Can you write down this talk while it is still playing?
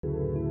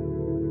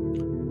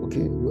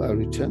Okay, I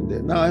return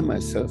there. Now I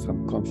myself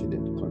am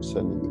confident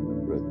concerning you,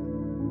 my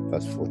brethren.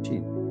 Verse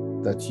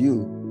 14, that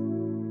you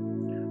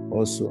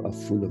also are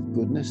full of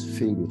goodness,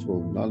 filled with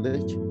all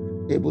knowledge,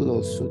 able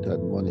also to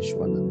admonish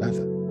one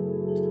another.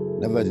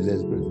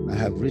 Nevertheless, brethren, I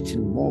have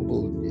written more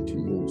boldly to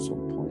you on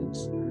some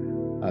points,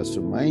 as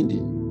reminding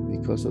you,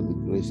 because of the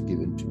grace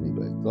given to me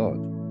by God,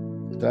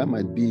 that I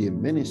might be a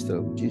minister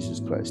of Jesus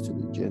Christ to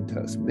the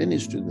Gentiles,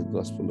 ministering the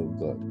gospel of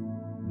God,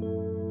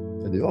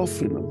 that the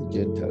offering of the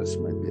Gentiles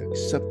might be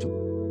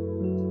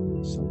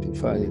acceptable,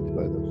 sanctified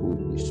by the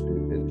Holy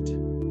Spirit.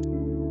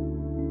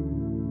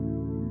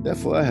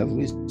 Therefore, I have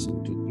reason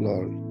to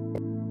glory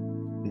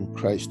in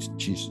Christ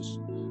Jesus.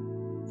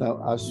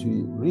 Now, as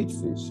we read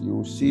this, you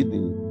will see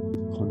the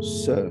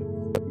concern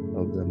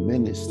of the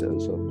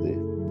ministers of the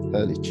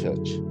early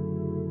church,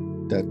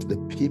 that the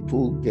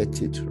people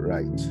get it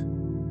right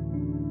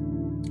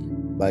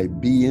by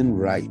being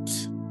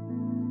right,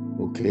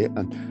 okay,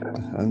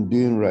 and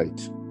doing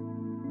right.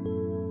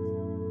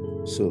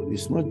 So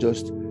it's not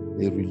just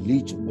a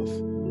religion of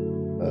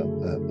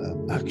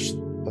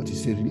action, but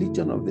it's a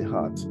religion of the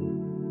heart.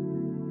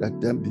 That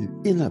there be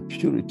inner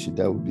purity,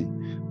 there will be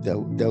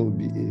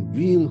a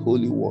real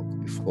holy walk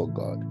before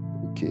God.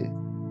 Okay,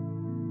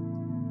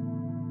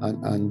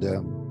 and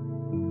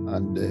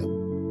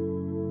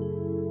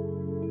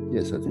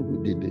yes, I think we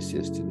did this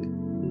yesterday.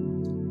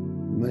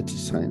 Mighty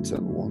signs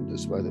and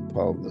wonders by the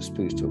power of the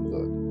Spirit of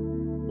God.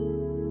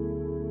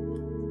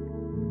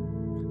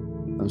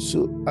 And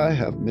so I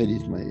have made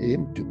it my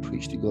aim to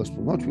preach the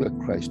gospel, not where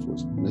Christ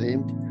was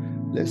named,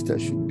 lest I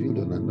should build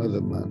on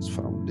another man's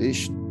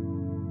foundation.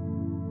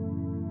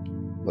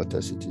 But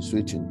as it is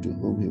written, to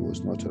whom he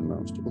was not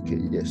announced. Okay,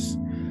 yes.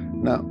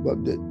 Now,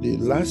 but the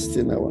last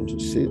thing I want to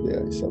say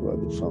there is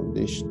about the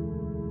foundation.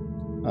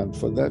 And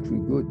for that, we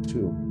go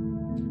to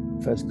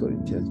 1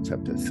 Corinthians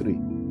chapter 3,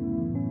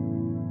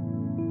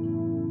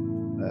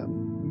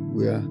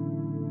 where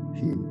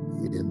he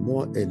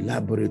more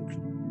elaborately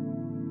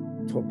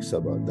talks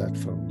about that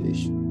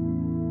foundation.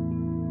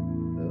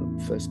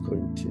 1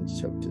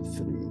 Corinthians chapter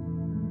 3.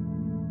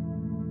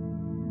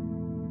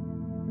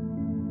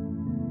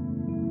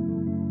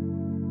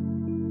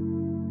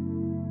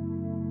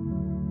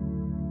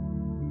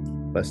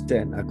 Verse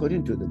 10,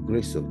 according to the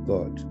grace of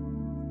God,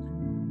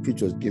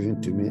 which was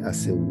given to me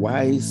as a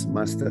wise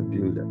master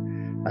builder,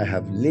 I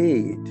have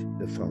laid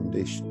the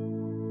foundation,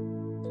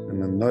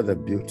 and another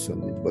builds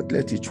on it. But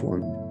let each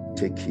one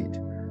take heed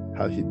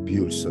how he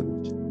builds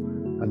on it.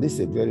 And this is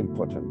a very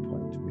important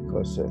point,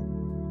 because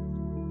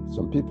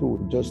some people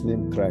would just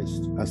name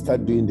Christ and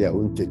start doing their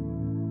own thing,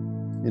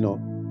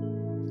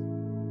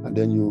 and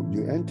then you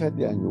enter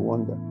there and you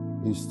wonder,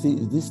 is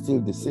this still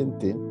the same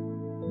thing?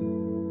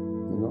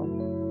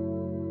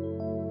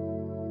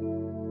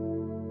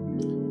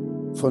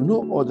 For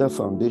no other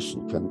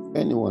foundation can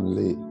anyone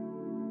lay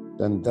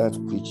than that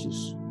which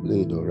is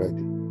laid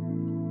already.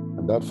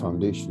 And that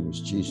foundation is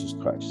Jesus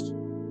Christ.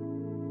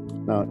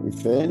 Now,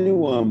 if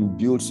anyone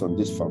builds on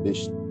this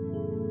foundation,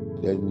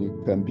 then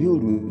you can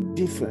build with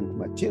different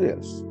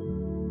materials,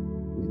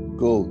 with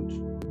gold,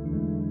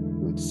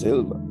 with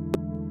silver,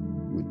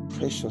 with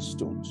precious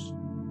stones,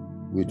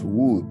 with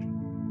wood,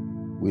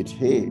 with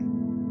hay,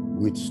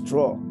 with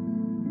straw.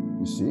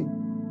 You see?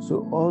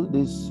 So all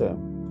this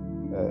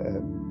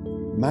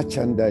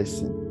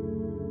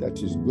merchandising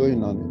that is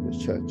going on in the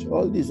church,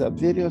 all these are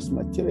various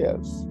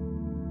materials.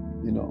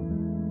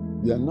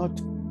 We are not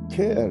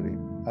caring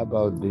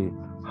about the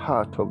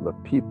heart of the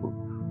people,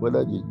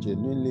 whether they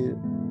genuinely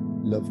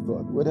love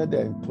God, whether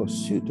they're in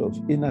pursuit of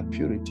inner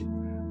purity,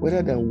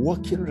 whether they're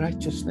walking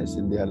righteousness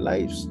in their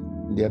lives,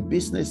 in their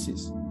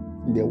businesses,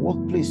 in their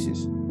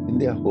workplaces, in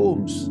their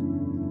homes,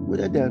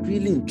 whether they're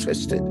really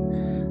interested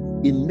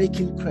in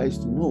making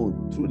Christ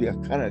known through their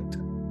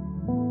character.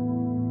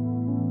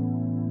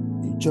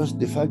 Just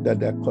the fact that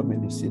they're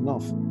coming is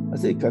enough. I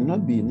say it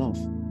cannot be enough,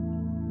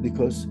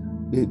 because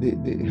the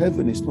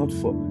heaven is not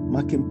for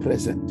marking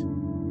present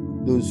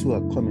those who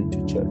are coming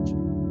to church.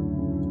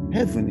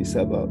 Heaven is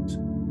about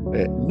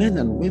men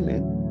and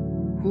women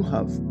who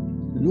have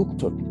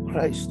looked at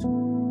Christ,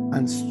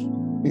 and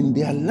in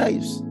their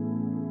lives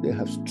they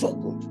have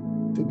struggled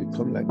to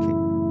become like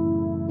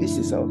him. This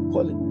is our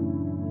calling,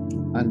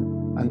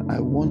 and I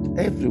want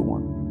every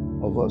one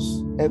of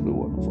us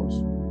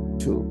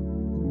to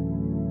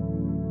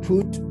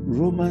put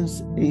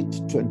Romans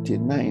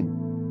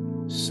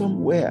 8:29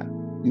 somewhere.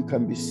 You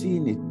can be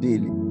seeing it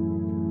daily.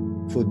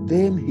 For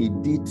them he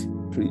did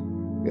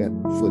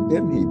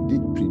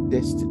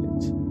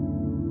predestinate.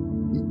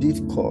 He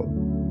did call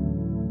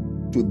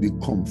to be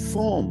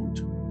conformed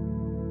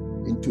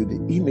into the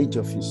image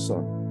of his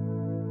son.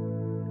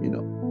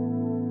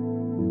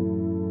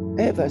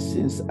 Ever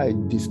since I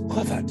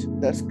discovered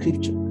that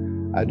scripture,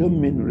 I don't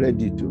mean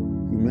read it.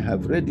 You may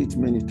have read it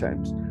many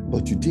times,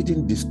 but you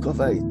didn't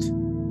discover it.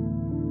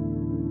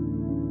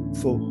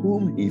 For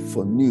whom he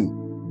foreknew,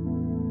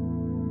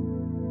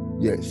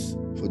 yes,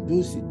 for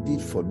those he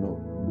did foreknow,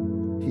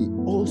 he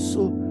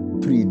also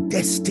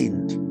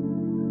predestined.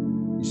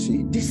 You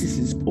see, this is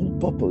his own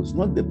purpose,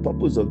 not the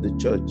purpose of the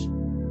church,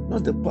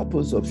 not the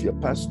purpose of your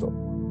pastor,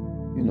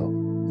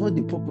 not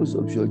the purpose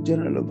of your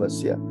general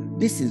overseer.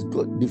 This is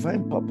God's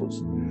divine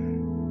purpose.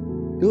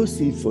 Those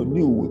who for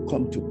new will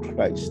come to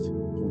Christ.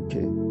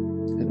 Okay.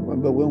 And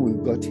remember when we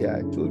got here,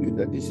 I told you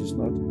that this is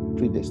not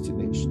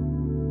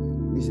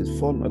predestination. This is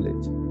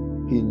foreknowledge.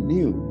 He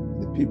knew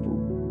the people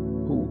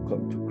who will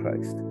come to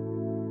Christ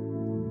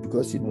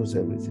because he knows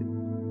everything.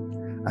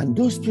 And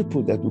those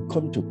people that will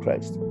come to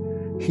Christ,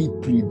 he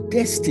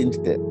predestined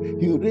them.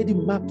 He already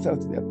mapped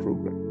out their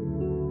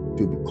program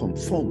to be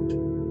conformed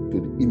to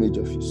the image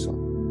of his Son.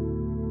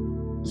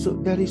 So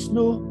there is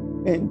no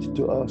end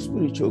to our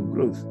spiritual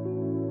growth.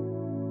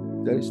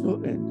 There is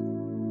no end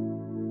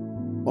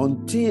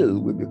until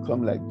we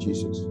become like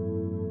Jesus.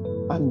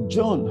 And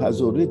John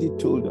has already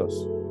told us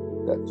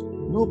that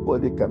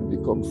nobody can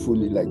become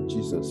fully like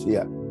Jesus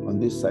here on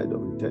this side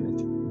of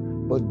eternity.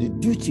 But the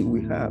duty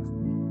we have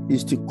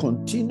is to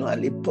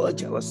continually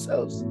purge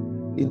ourselves.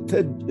 In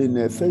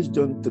 1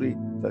 John 3,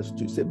 verse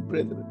 2, say,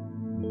 brethren,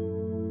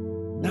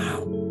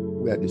 now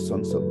we are the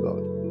sons of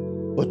God,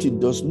 but it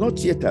does not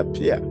yet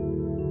appear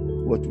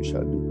what we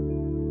shall be.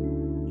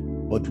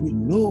 But we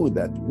know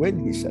that when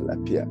he shall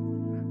appear,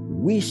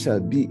 we shall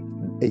be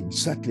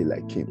exactly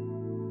like him,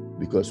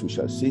 because we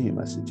shall see him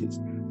as it is.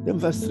 Then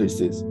verse 3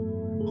 says,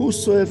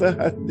 whosoever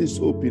hath this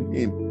hope in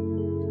him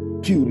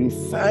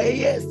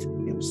purifieth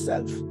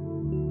himself,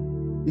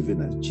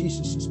 even as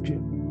Jesus is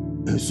pure.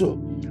 And so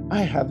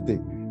I have the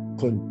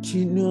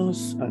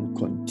continuous and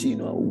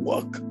continual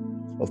work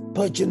of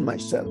purging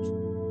myself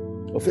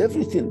of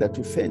everything that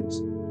offends,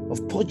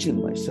 of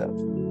purging myself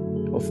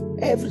of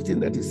everything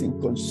that is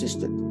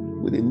inconsistent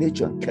with the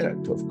nature and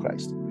character of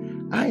Christ.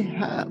 I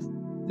have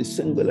the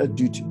singular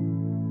duty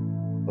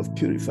of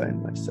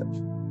purifying myself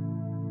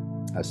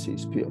as he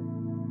is pure.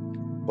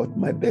 But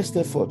my best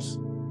efforts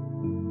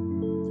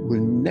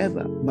will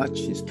never match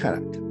his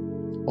character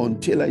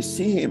until I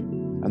see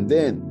him, and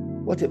then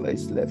whatever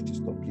is left is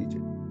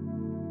completed.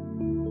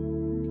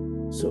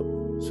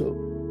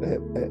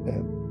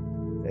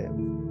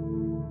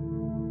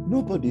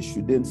 Nobody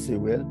should then say,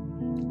 well,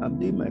 I'm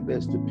doing my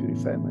best to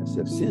purify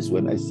myself, since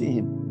when I see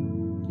him,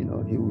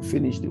 he will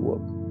finish the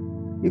work.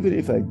 Even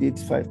if I did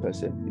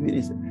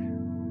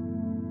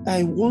 5%,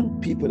 I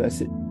want people that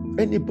say,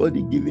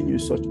 anybody giving you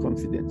such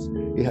confidence,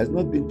 he has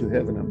not been to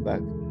heaven and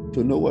back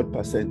to know what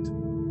percent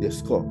they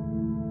score.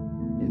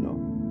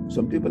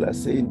 Some people are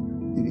saying,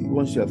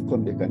 once you have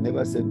come, they can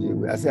never send you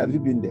away. I say, have you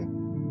been there?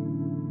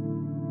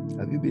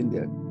 Have you been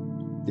there?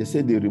 They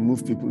say they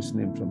remove people's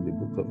name from the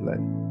book of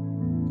life.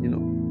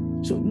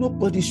 So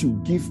nobody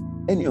should give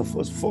any of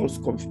us false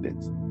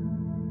confidence.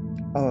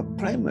 Our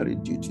primary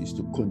duty is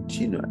to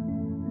continue,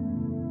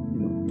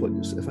 put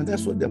yourself. And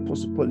that's what the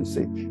Apostle Paul is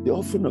saying. The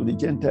offering of the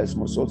Gentiles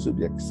must also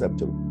be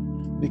acceptable,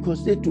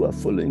 because they too are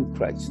following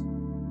Christ.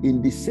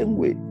 In the same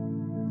way,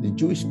 the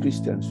Jewish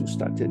Christians who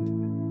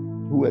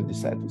were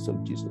disciples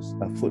of Jesus,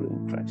 are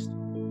following Christ.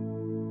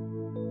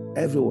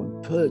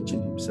 Everyone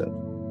purging himself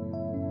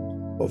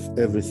of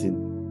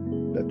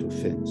everything that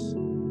offends.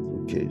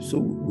 Okay, so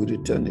we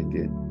return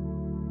again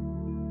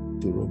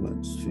to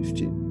Romans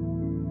 15.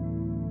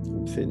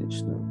 I'm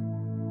finished now.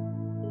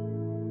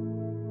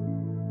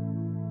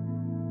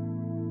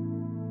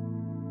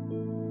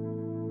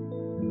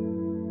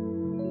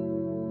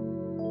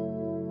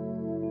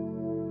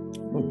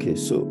 Okay,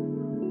 so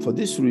for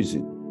this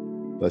reason,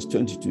 verse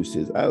 22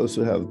 says, I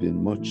also have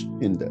been much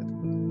hindered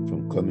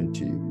from coming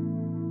to you,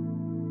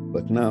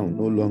 but now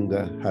no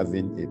longer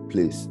having a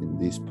place in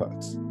these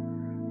parts,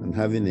 and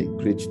having a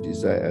great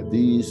desire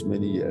these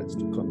many years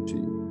to come to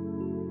you.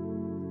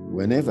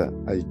 Whenever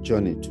I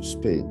journey to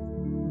Spain,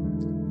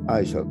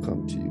 I shall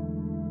come to you,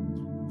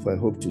 for I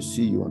hope to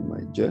see you on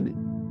my journey,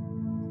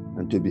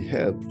 and to be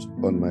helped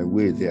on my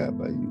way there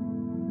by you,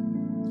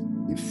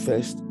 if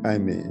first I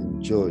may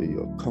enjoy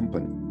your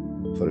company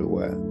for a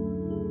while.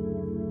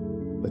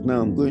 But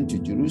now I'm going to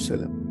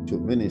Jerusalem to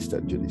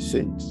minister to the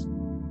saints,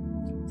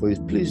 for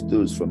it pleased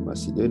those from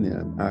Macedonia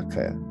and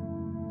Achaia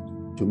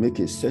to make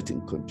a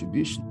certain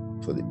contribution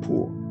for the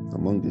poor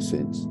among the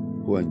saints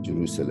who are in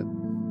Jerusalem.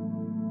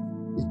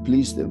 It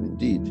pleased them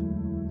indeed,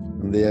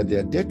 and they are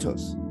their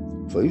debtors,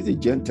 for if the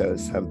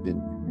Gentiles have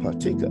been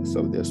partakers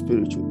of their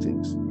spiritual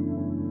things,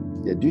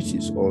 their duty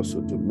is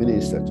also to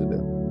minister to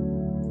them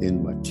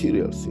in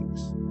material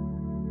things.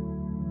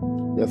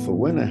 Therefore,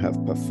 when I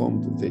have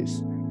performed this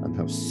and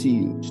have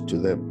sealed to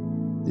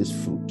them this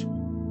fruit,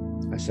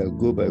 I shall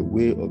go by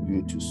way of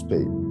you to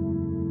Spain.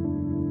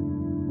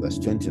 Verse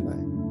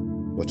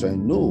 29, but I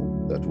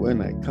know that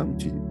when I come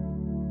to you,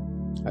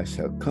 I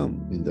shall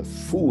come in the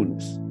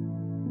fullness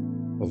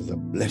of the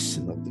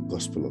blessing of the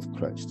gospel of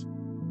Christ.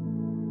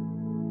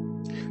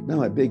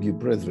 Now I beg you,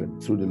 brethren,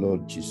 through the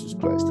Lord Jesus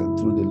Christ and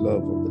through the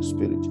love of the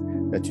Spirit,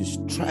 that you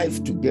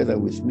strive together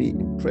with me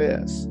in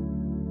prayers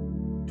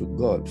to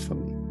God for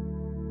me,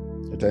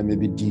 that I may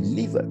be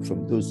delivered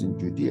from those in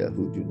Judea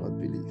who do not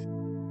believe,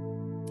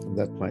 and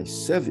that my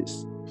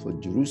service for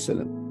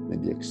Jerusalem may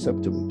be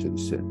acceptable to the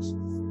saints.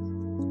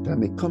 that I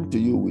may come to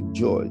you with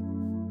joy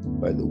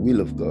by the will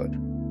of God,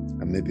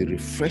 and may be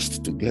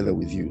refreshed together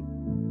with you.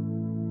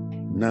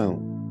 Now,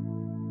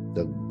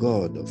 the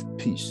God of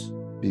peace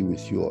be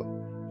with you all.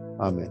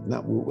 Amen.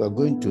 Now, we are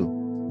going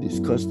to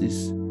discuss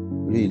this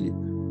really,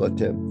 but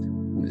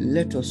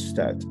let us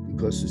start,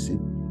 because you see,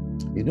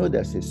 you know,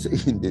 there's a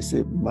saying, they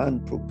say man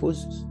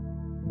proposes,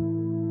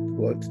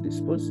 God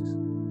disposes.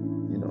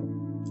 You know,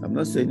 I'm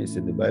not saying it's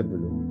in the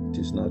Bible, it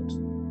is not.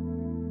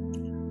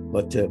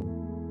 But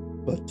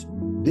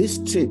this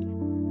trip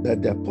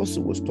that the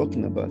apostle was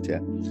talking about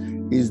here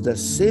is the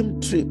same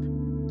trip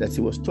that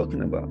he was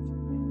talking about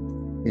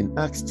in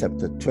Acts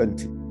chapter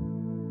 20,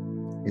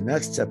 in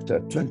Acts chapter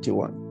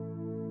 21.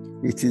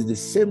 It is the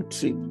same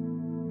trip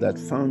that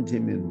found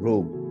him in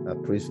Rome a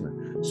prisoner.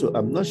 So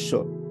I'm not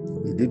sure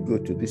he did go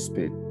to this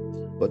Spain,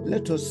 but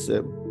let us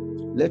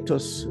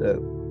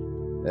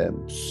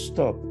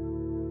stop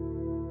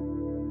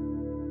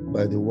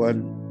by the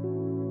one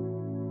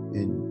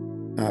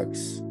in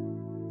Acts.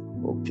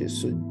 Okay,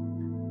 so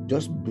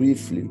just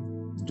briefly,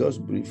 we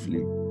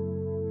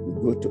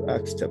go to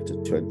Acts chapter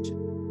 20.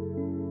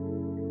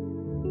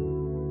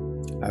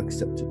 Acts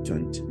chapter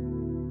 20.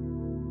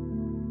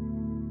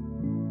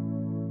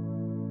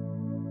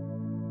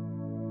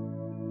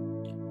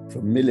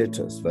 From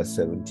Miletus, verse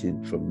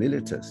 17, from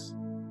Miletus,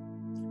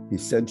 he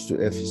sent to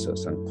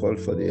Ephesus and called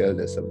for the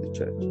elders of the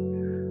church.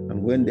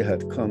 And when they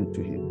had come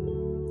to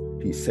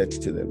him, he said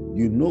to them,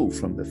 you know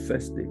from the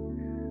first day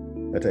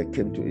that I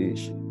came to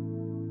Asia,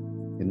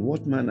 in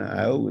what manner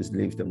I always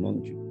lived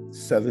among you,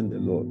 serving the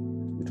Lord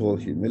with all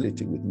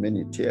humility, with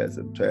many tears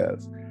and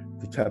trials,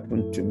 which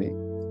happened to me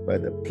by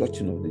the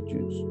plotting of the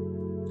Jews.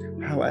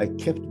 How I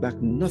kept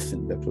back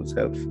nothing that was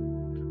helpful,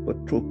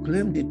 but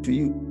proclaimed it to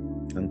you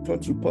and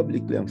taught you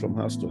publicly and from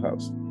house to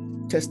house,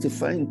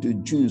 testifying to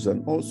Jews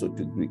and also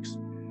to Greeks,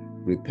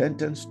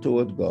 repentance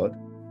toward God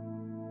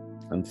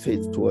and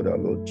faith toward our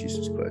Lord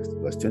Jesus Christ.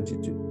 Verse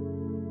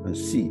 22. And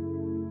see,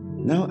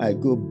 now I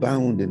go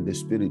bound in the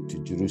Spirit to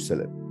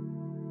Jerusalem,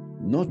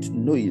 not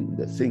knowing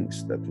the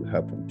things that will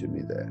happen to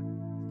me there,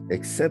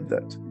 except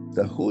that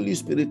the Holy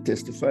Spirit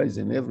testifies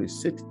in every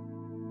city,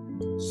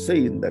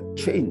 saying that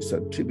chains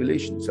and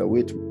tribulations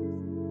await me.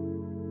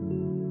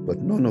 But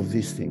none of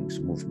these things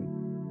move me,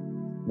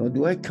 nor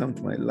do I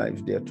count my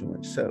life dear to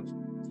myself,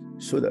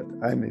 so that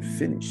I may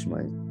finish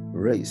my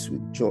race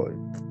with joy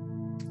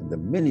and the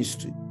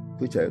ministry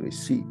which I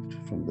received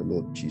from the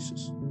Lord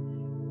Jesus,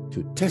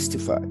 to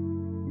testify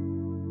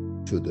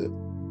to the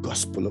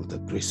gospel of the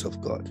grace of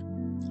God.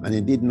 And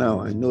indeed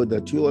now I know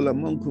that you all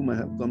among whom I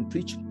have gone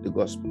preaching the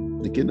gospel,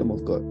 the kingdom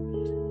of God,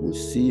 will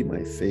see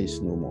my face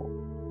no more.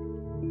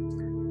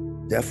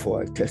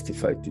 Therefore I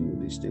testify to you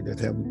this day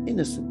that I am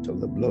innocent of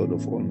the blood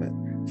of all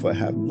men, for I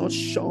have not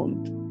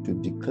shunned to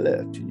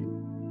declare to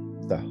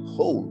you the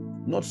whole,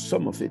 not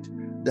some of it,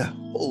 the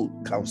whole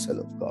counsel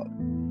of God.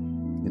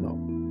 You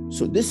know,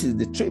 so this is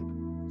the trip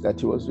that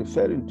he was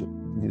referring to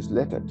in his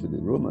letter to the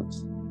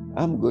Romans.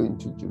 I'm going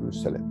to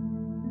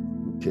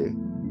Jerusalem, okay,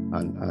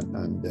 and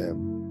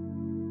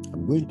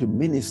I'm going to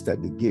minister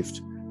the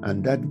gift,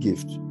 and that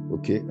gift,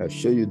 okay, I'll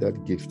show you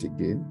that gift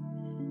again.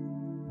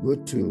 Go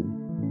to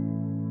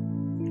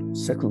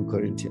 2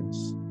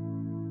 Corinthians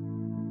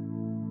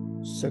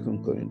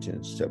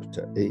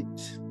chapter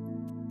 8.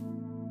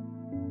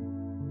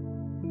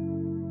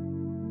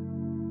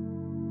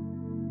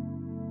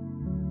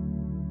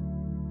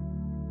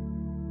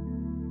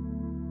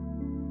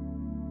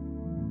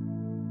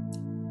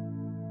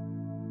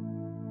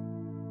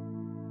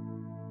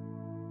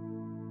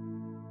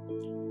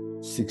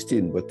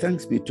 But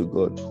thanks be to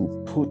God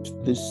who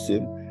put this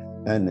same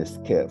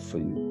earnest care for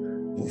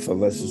you. For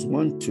verses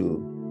 1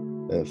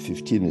 to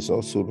 15 is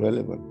also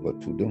relevant, but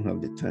we don't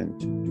have the time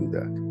to do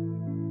that.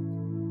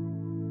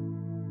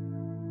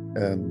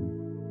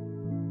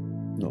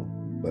 No,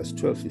 verse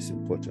 12 is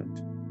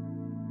important.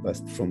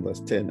 From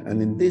verse 10,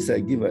 and in this I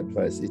give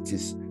advice, it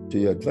is to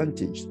your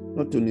advantage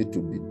not only to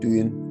be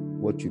doing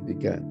what you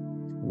began,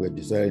 were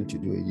desiring to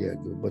do a year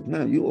ago, but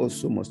now you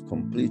also must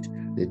complete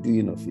the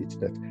doing of it,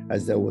 that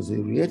as there was a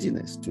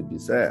readiness to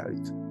desire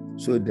it,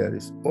 so there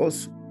is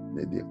also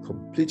maybe a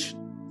completion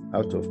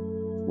out of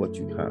what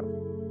you have.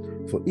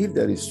 For if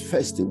there is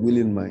first a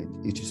willing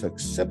mind, it is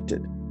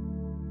accepted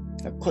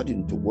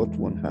according to what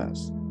one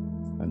has,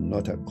 and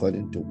not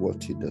according to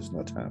what he does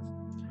not have.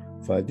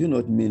 For I do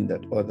not mean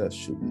that others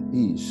should be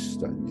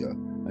eased and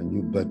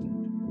you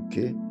burdened,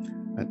 okay?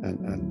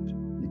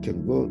 And you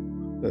can go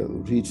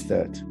read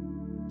that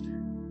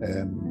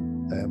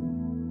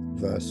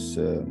verse,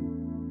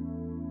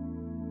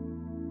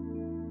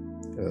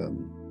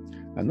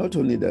 and not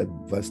only that,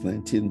 verse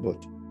 19,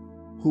 but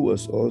who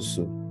was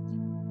also,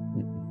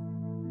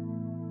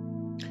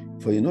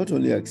 for he not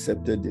only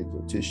accepted the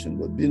exhortation,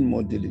 but being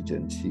more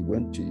diligent, he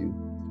went to you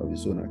of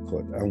his own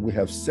accord. And we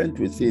have sent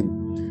with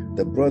him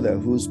the brother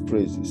whose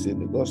praise is in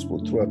the gospel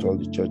throughout all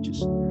the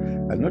churches.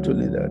 And not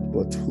only that,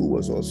 but who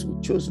was also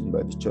chosen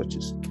by the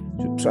churches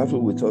to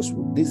travel with us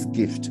with this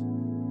gift,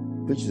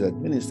 which is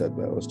administered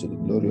by us to the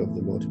glory of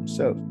the Lord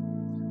himself.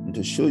 and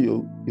to show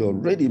you your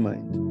ready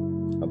mind,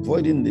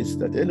 avoiding this,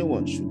 that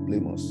anyone should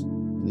blame us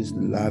in this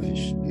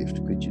lavish gift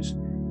which is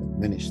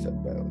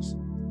administered by us,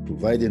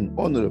 providing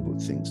honorable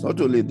things, not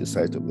only in the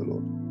sight of the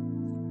Lord,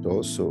 but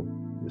also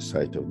in the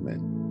sight of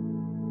men.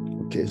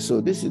 Okay,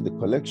 so this is the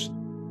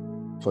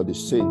collection for the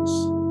saints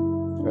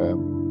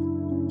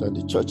that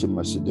the church in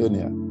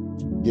Macedonia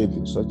gave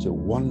in such a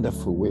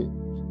wonderful way.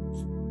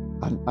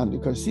 And you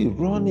can see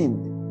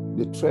running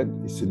the thread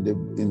is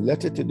in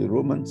letter to the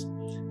Romans,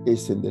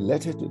 is in the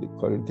letter to the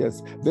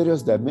Corinthians,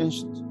 various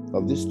dimensions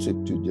of this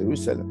trip to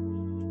Jerusalem.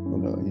 You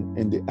know,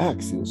 in the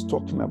Acts, he was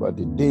talking about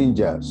the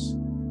dangers.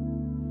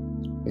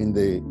 In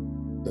the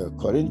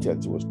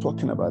Corinthians, he was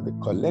talking about the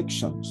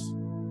collections,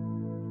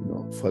 you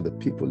know, for the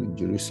people in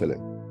Jerusalem.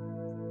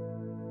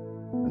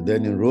 And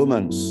then in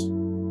Romans, he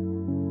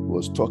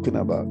was talking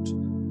about,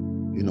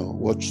 you know,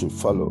 what should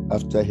follow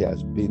after he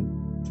has been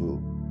to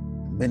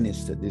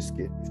minister this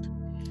gift.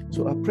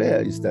 So our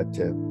prayer is that,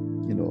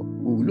 you know,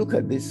 we will look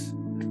at this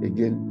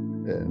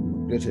again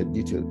in greater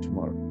detail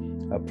tomorrow.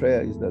 Our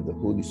prayer is that the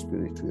Holy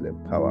Spirit will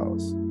empower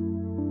us,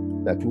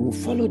 that we will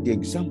follow the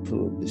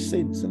example of the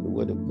saints and the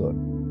Word of God,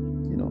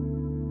 you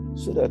know,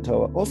 so that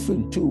our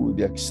offering too will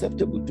be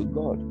acceptable to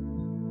God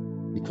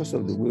because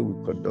of the way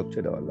we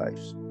conducted our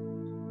lives.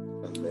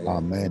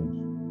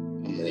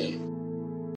 Amen. Amen.